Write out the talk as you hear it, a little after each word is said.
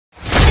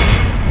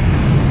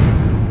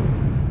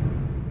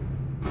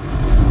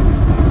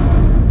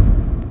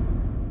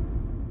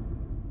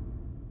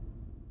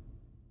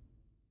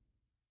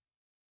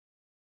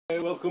Hey,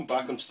 welcome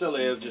back. I'm still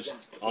here, just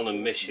on a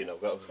mission. I've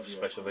got a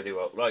special video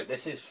up. Right,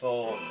 this is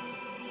for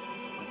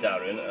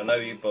Darren. I know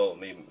you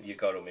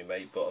got on me,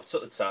 mate, but I've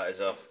took the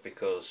tyres off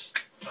because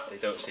they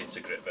don't seem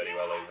to grip very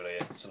well over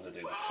here. Something to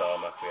do with the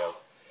tarmac we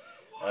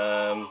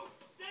have.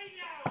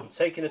 I'm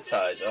taking the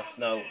tyres off.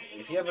 Now,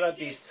 if you ever had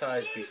these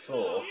tyres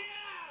before,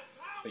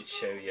 which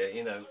show you,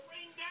 you know,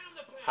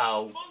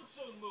 how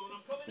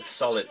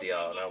solid they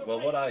are now.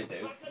 Well, what I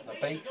do, I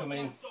bake them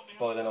in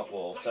boiling hot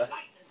water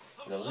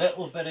with a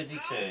little bit of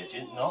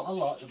detergent, not a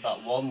lot,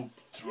 about one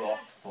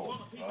drop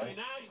full, right?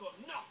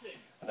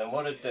 And then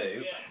what I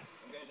do,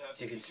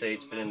 as you can see,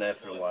 it's been in there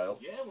for a while,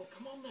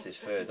 so it's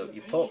furred up.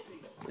 You put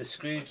the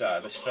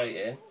screwdriver straight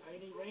in,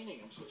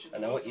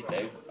 and then what you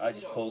do, I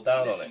just pull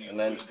down on it, and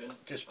then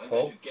just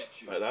pull,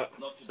 like that,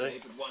 see?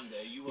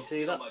 You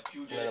see that?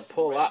 And then I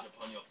pull that.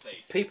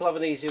 People have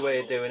an easy way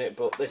of doing it,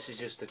 but this is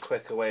just a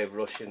quicker way of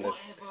rushing the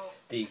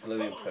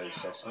degluing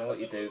process. And then what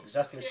you do,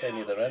 exactly the same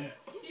the other end.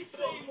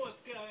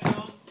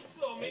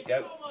 There you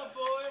go.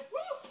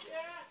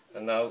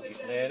 And now you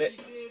can hear it,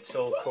 it's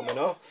all coming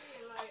off.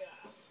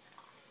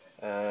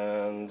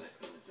 And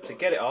to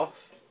get it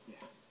off,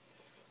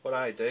 what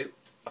I do,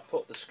 I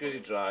put the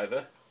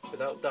screwdriver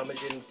without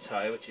damaging the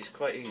tyre, which is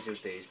quite easy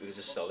with these because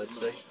they're solid,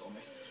 see?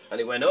 And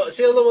it went, oh,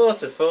 see all the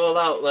water fall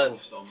out then.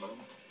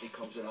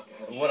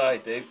 And what I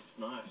do,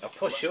 I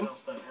push them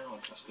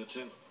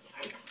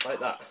like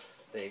that.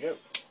 There you go,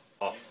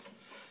 off.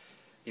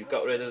 You've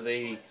got rid of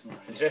the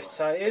drift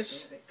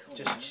tyres.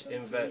 Just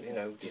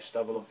just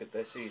have a look at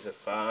this. These are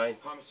fine.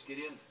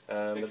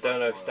 I don't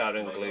know if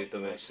Darren glued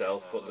them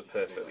himself, but they're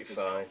perfectly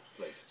fine.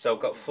 So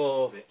I've got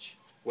 4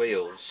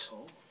 wheels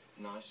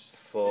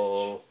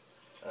for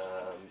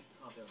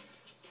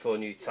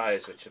new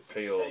tyres which are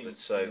pre-ordered.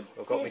 So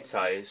I've got my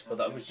tyres, but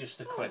that was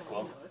just a quick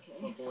one.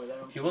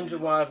 If you're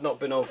wondering why I've not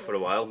been on for a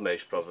while,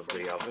 most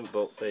probably haven't,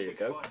 but there you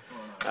go.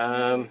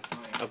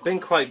 I've been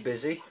quite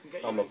busy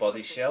on my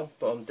body shell,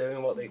 but I'm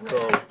doing what they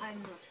call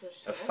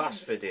a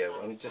fast video.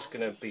 I'm just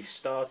going to be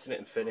starting it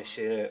and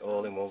finishing it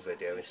all in one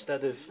video.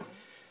 Instead of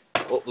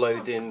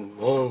uploading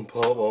one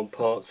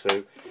part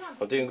 2,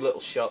 I'm doing little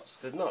shots.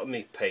 There's not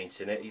me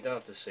painting it, you don't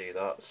have to see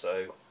that,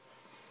 so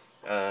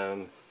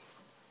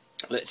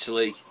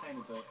literally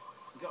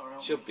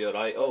should be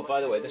alright. Oh,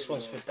 by the way, this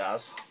one's for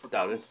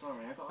Darren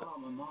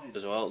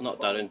as well, not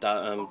Darren,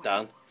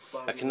 Dan.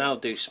 I can now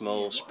do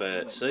small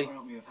spurts, see?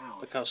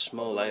 Look how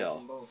small they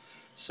are.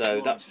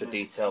 So that's for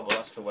detail, but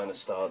that's for when I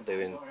start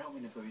doing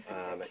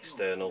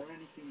external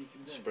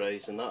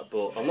sprays and that.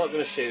 But I'm not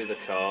going to show you the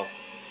car.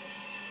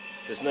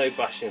 There's no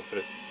bashing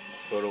for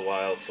a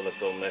while till I've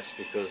done this,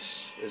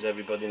 because as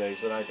everybody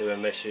knows, when I do a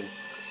mission,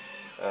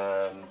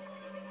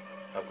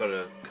 I've got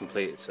to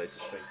complete it, so to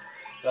speak.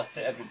 That's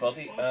it,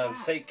 everybody.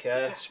 Take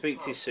care,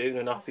 speak to you soon,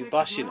 and happy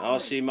bashing.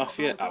 RC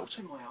Mafia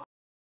out.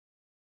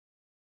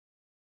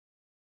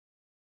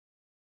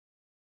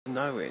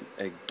 Snowing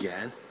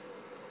again.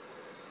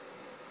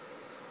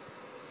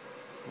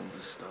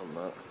 Understand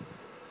that.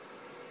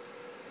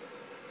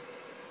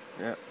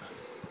 Yep.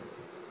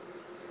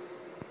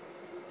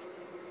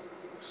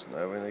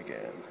 Snowing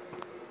again.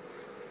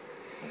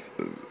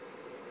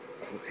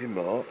 It's looking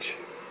March.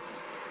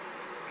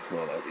 It's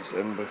more like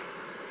December.